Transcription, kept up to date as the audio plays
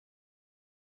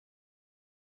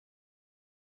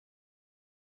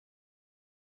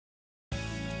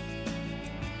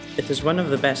It is one of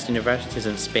the best universities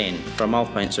in Spain from all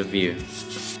points of view.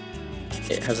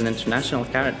 It has an international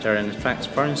character and attracts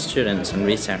foreign students and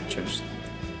researchers.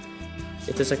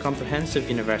 It is a comprehensive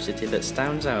university that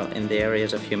stands out in the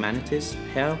areas of humanities,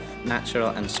 health,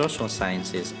 natural and social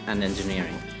sciences, and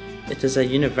engineering. It is a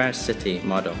university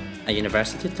model, a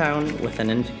university town with an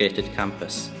integrated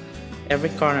campus. Every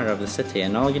corner of the city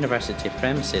and all university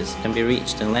premises can be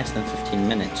reached in less than 15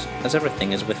 minutes, as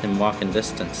everything is within walking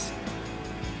distance.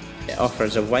 It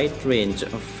offers a wide range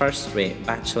of first-rate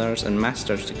bachelor's and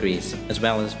master's degrees, as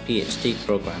well as PhD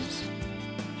programs.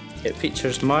 It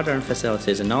features modern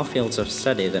facilities in all fields of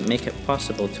study that make it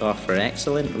possible to offer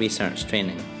excellent research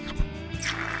training.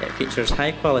 It features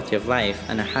high quality of life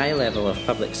and a high level of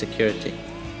public security.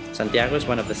 Santiago is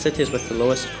one of the cities with the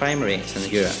lowest crime rates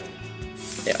in Europe.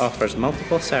 It offers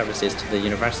multiple services to the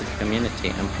university community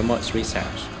and promotes research.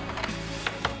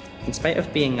 In spite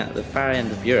of being at the far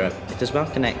end of Europe, it is well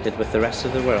connected with the rest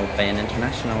of the world by an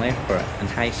international airport and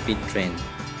high-speed train.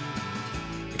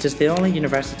 It is the only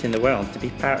university in the world to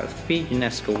be part of 3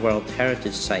 UNESCO World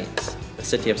Heritage Sites: the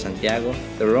City of Santiago,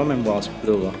 the Roman Walls of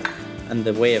Lugo, and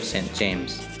the Way of St.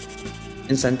 James.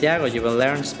 In Santiago you will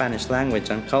learn Spanish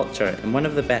language and culture in one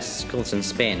of the best schools in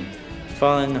Spain,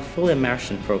 following a full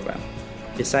immersion program.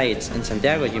 Besides, in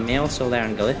Santiago you may also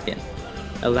learn Galician,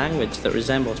 a language that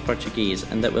resembles Portuguese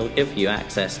and that will give you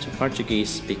access to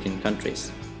Portuguese-speaking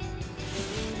countries.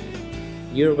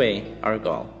 Your way, our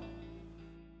goal.